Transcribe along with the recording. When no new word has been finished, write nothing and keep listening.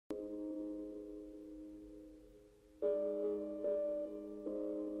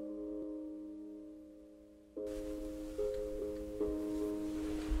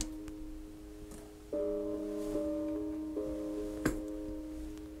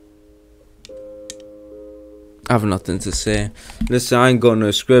I have nothing to say. Listen, I ain't got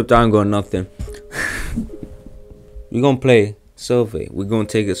no script. I ain't got nothing. We gonna play survey. We gonna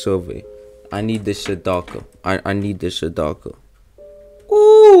take a survey. I need this shit darker. I need this shit darker.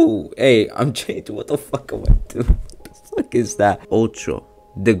 Ooh, hey, I'm changing. What the fuck am I doing? What the fuck is that? Ultra.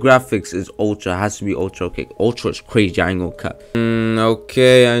 The graphics is ultra. Has to be ultra. Okay, ultra is crazy. I ain't gonna cut.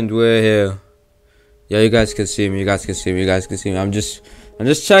 Okay, and we're here. Yeah, you guys can see me. You guys can see me. You guys can see me. I'm just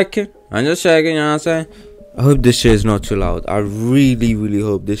checking. I'm just checking. You know what I'm saying? I hope this shit is not too loud. I really, really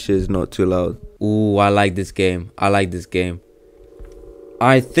hope this shit is not too loud. Ooh, I like this game. I like this game.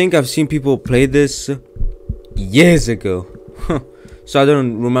 I think I've seen people play this years ago. So I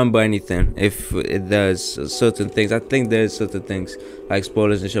don't remember anything. If there's certain things, I think there's certain things like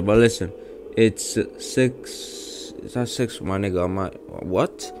spoilers and shit. But listen, it's 6. Is that 6, my nigga?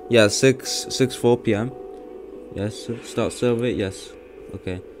 What? Yeah, 4 p.m. Yes. Start survey. Yes.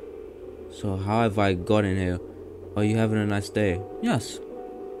 Okay. So how have I got in here? Are you having a nice day? Yes.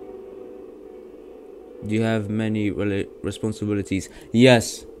 Do you have many responsibilities?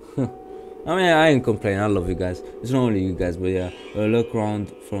 Yes. I mean, I ain't complaining. I love you guys. It's not only you guys, but yeah. Look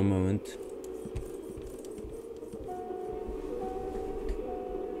around for a moment.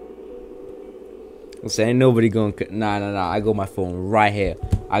 So ain't nobody going. Nah. I got my phone right here.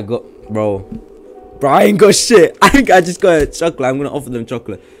 I got, bro. I ain't got shit. I just got a chocolate. I'm gonna offer them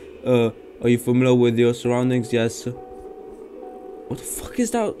chocolate. Are you familiar with your surroundings? Yes. What the fuck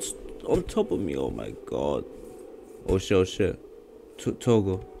is that on top of me? Oh my god. Oh shit.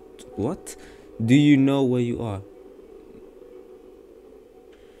 Toggle. What? Do you know where you are?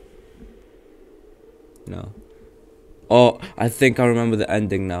 No. Oh, I think I remember the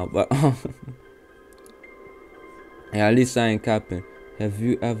ending now, but yeah, at least I ain't capping. Have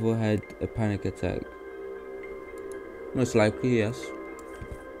you ever had a panic attack? Most likely, yes.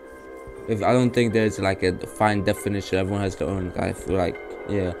 I don't think there's like a fine definition. Everyone has their own. I feel like,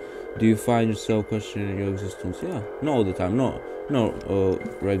 yeah. Do you find yourself questioning your existence? Yeah, not all the time, not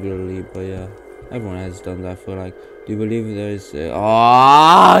regularly, but yeah, everyone has done that. I feel like. Do you believe there is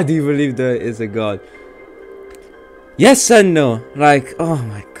a do you believe there is a God? Yes and no. Like, oh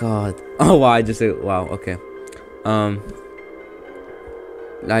my god. Oh wow, I just said wow. Okay.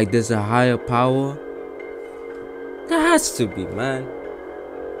 Like there's a higher power. There has to be, man.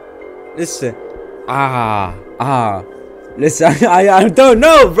 Listen. Listen, I don't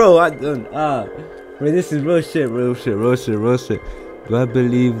know, bro. I don't. Wait, this is real shit. Do I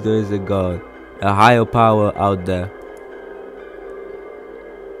believe there is a God, a higher power out there?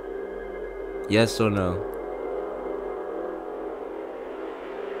 Yes or no?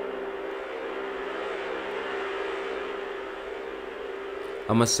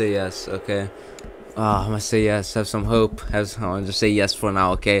 I must say yes. Okay. I must say yes. Have some hope. I'll just say yes for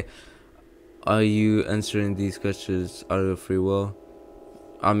now. Okay. Are you answering these questions out of free will?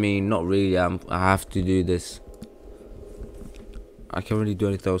 I mean, not really. I have to do this. I can't really do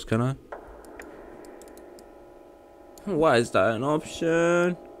anything else, can I? Why is that an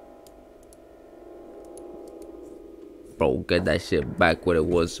option? Bro, get that shit back what it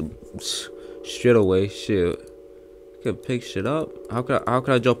was straight away. Shit. I can pick shit up. How can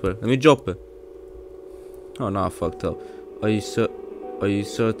I drop it? Let me drop it. Oh no, I fucked up. Are you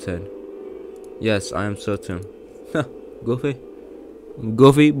certain? Yes, I am certain. Goofy,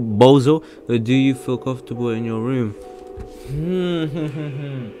 bozo. Do you feel comfortable in your room?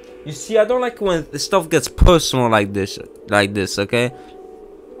 You see, I don't like when the stuff gets personal like this. Okay.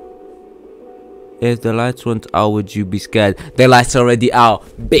 If the lights went out, would you be scared? The lights already out,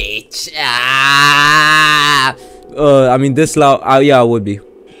 bitch. I mean, this loud. Yeah, I would be.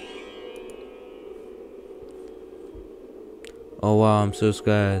 Oh wow, I'm so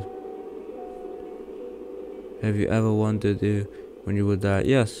scared. Have you ever wondered when you would die?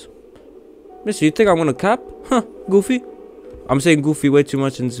 Yes. Mister, you think I'm gonna cap? Huh, Goofy? I'm saying Goofy way too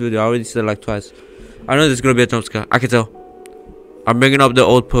much in this video. I already said it like twice. I know there's gonna be a jump scare. I can tell. I'm bringing up the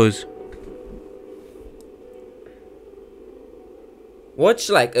old pose. Watch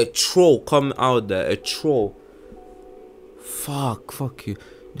like a troll come out there. A troll. Fuck you.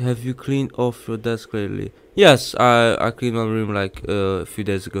 Have you cleaned off your desk lately? Yes, I cleaned my room like a few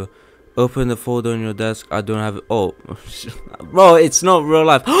days ago. Open the folder on your desk. I don't have it. Oh, bro, it's not real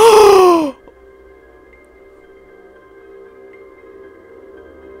life.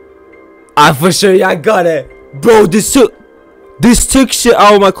 For sure, yeah, I got it, bro. This took shit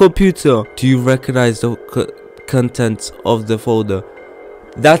out of my computer. Do you recognize the contents of the folder?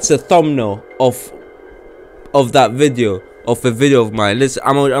 That's a thumbnail of that video, of a video of mine. Listen,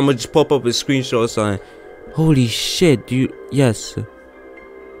 I'm gonna just pop up a screenshot or something. Holy shit, yes.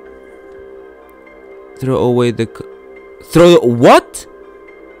 Throw away the... Throw the... What?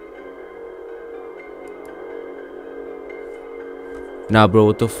 Nah, bro,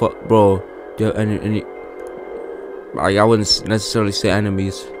 what the fuck? Bro, do you have any... I wouldn't necessarily say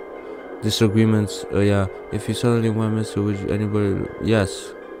enemies. Disagreements, yeah. If you suddenly went missing, would you, anybody...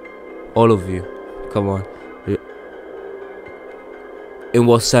 Yes. All of you. Come on. In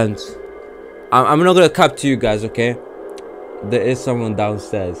what sense? I'm not gonna cap to you guys, okay? There is someone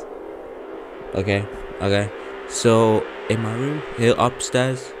downstairs. Okay? Okay? So, in my room, here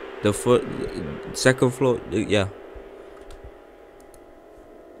upstairs, the second floor, yeah.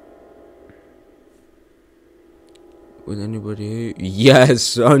 With anybody?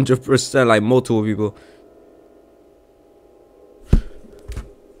 Yes, 100%, like multiple people.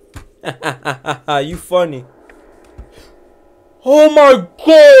 You funny. Oh my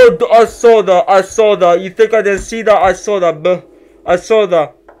god! I saw that. I saw that. You think I didn't see that? I saw that, bro. I saw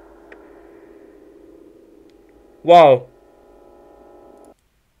that. Wow.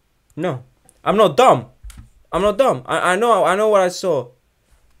 No, I'm not dumb. I'm not dumb. I know what I saw.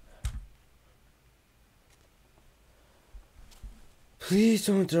 Please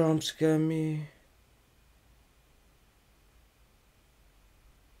don't jump scare me.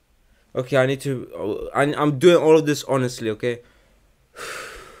 Okay, I need to. I'm doing all of this honestly, okay?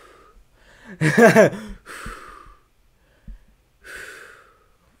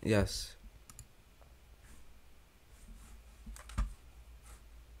 Yes.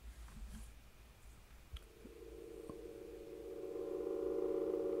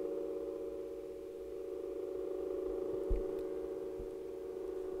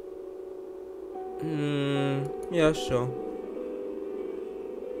 Yeah, sure.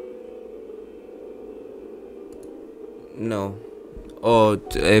 No. Or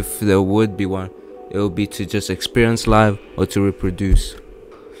if there would be one, it would be to just experience life or to reproduce.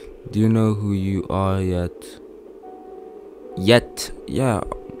 Do you know who you are yet? Yet? Yeah.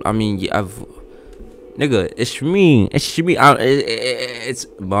 I mean, nigga, it's me. It's me. It's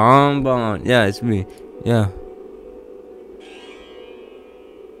Bon. Yeah, it's me. Yeah.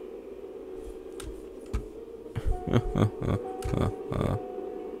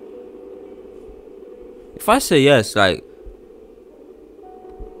 If I say yes, like,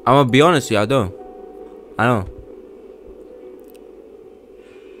 I'm gonna be honest with you, I don't.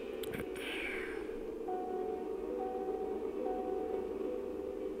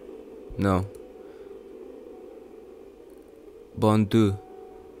 No. Bondu.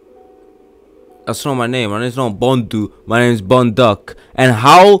 That's not my name. My name's not Bondu. My name's Bonduck. And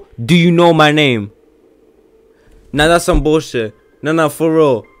how do you know my name? Nah, that's some bullshit. Nah, for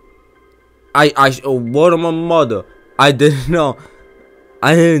real. Word of my mother. I didn't know.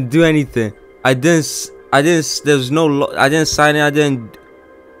 I didn't do anything. I didn't, there's no, I didn't sign it. I didn't.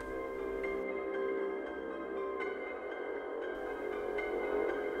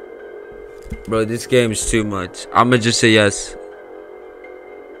 Bro, this game is too much. I'ma just say yes.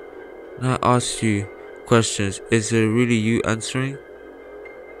 When I ask you questions, is it really you answering?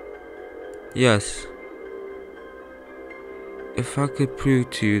 Yes. If I could prove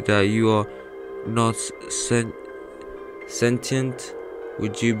to you that you are not sentient,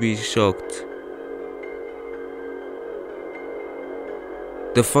 would you be shocked?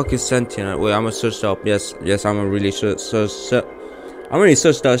 The fuck is sentient? Wait, I'm gonna search that up. Yes, I'm gonna really search. I'm gonna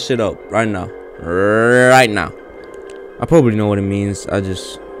search that shit up right now. Right now. I probably know what it means. I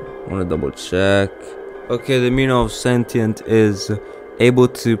just wanna double check. Okay, the meaning of sentient is able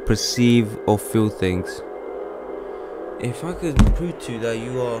to perceive or feel things. If I could prove to you that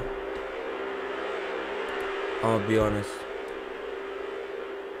you are, I'll be honest.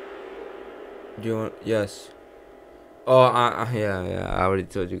 Do you want? Yes. Oh, yeah. I already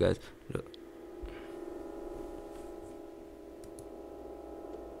told you guys. Look.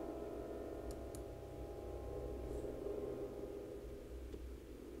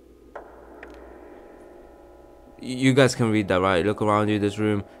 You guys can read that, right? Look around you. This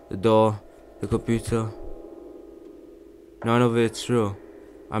room, the door, the computer. None of it's true.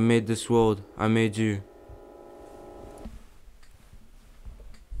 I made this world. I made you.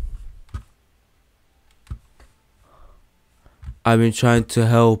 I've been trying to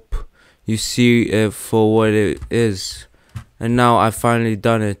help you see it for what it is. And now I've finally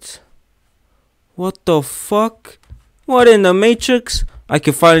done it. What the fuck? What in the Matrix? I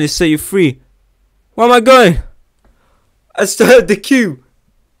can finally set you free. Where am I going? I still have the cube.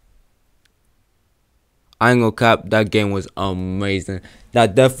 I ain't gonna cap, that game was amazing.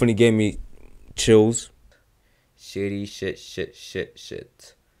 That definitely gave me chills. Shitty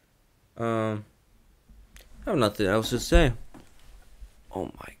shit. I have nothing else to say. Oh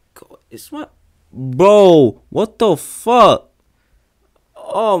my god, it's what? Bro, what the fuck?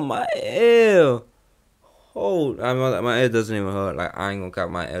 Oh, my ear. Oh, my ear doesn't even hurt. Like, I ain't gonna cap,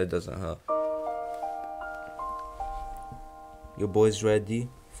 my ear doesn't hurt. Your boy's ready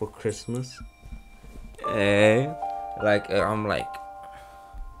for Christmas. Hey, like, I'm like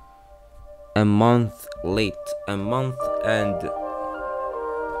a month late. A month and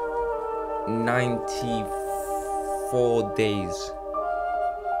 94 days.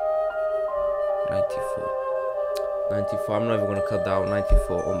 94. I'm not even gonna cut that out.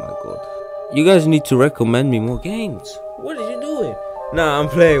 94. Oh my god. You guys need to recommend me more games. What are you doing? Nah, I'm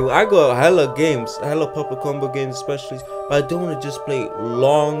playing. I got hella games, hella puppet combo games, especially. But I don't want to just play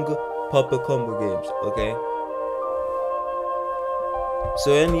long puppet combo games. Okay.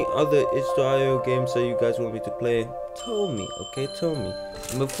 So any other itch.io games that you guys want me to play, tell me. Okay, tell me.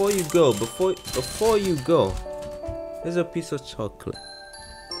 And before you go, here's a piece of chocolate.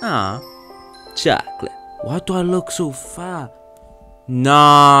 Ah, chocolate. Why do I look so fat?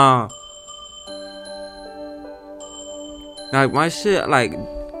 Nah. Like my shit, like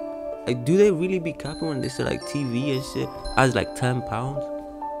do they really be capping when they say like TV and shit as like 10 pounds?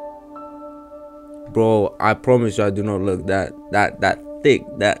 Bro, I promise you I do not look that thick.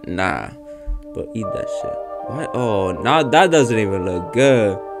 That nah. But eat that shit. Why? Oh, now that doesn't even look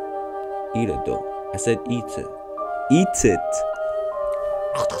good. Eat it though. I said eat it. Eat it.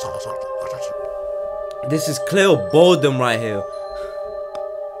 This is clear boredom right here.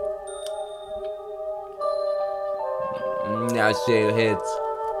 That shit hits.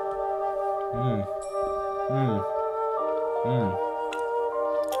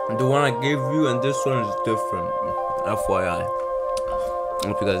 The one I gave you and this one is different. FYI. I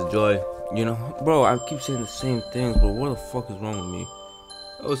hope you guys enjoy. You know, bro, I keep saying the same things, but what the fuck is wrong with me?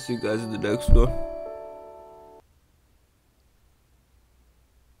 I'll see you guys in the next one.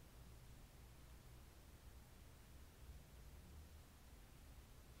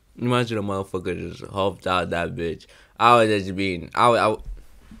 Imagine a motherfucker just hopped out that bitch. I was just being, I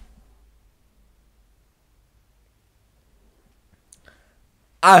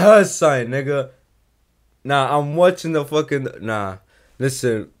heard something, nigga. Nah, I'm watching the fucking, nah.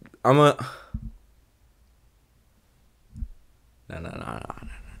 Listen, nah.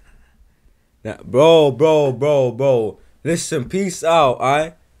 Bro. Listen, peace out,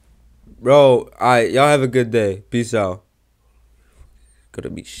 alright? Bro, alright, y'all have a good day. Peace out. Gotta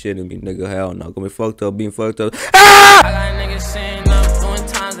be shitting me, nigga. Hell no. Gonna be fucked up, being fucked up. Ah! I got niggas sitting up, doing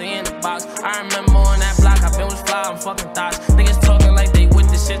times they in the box. I remember on that block, I been was fly, I'm fucking thoughts. Niggas talking like they with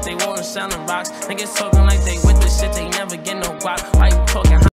the shit, they won't selling rocks. Niggas talking like they with the shit, they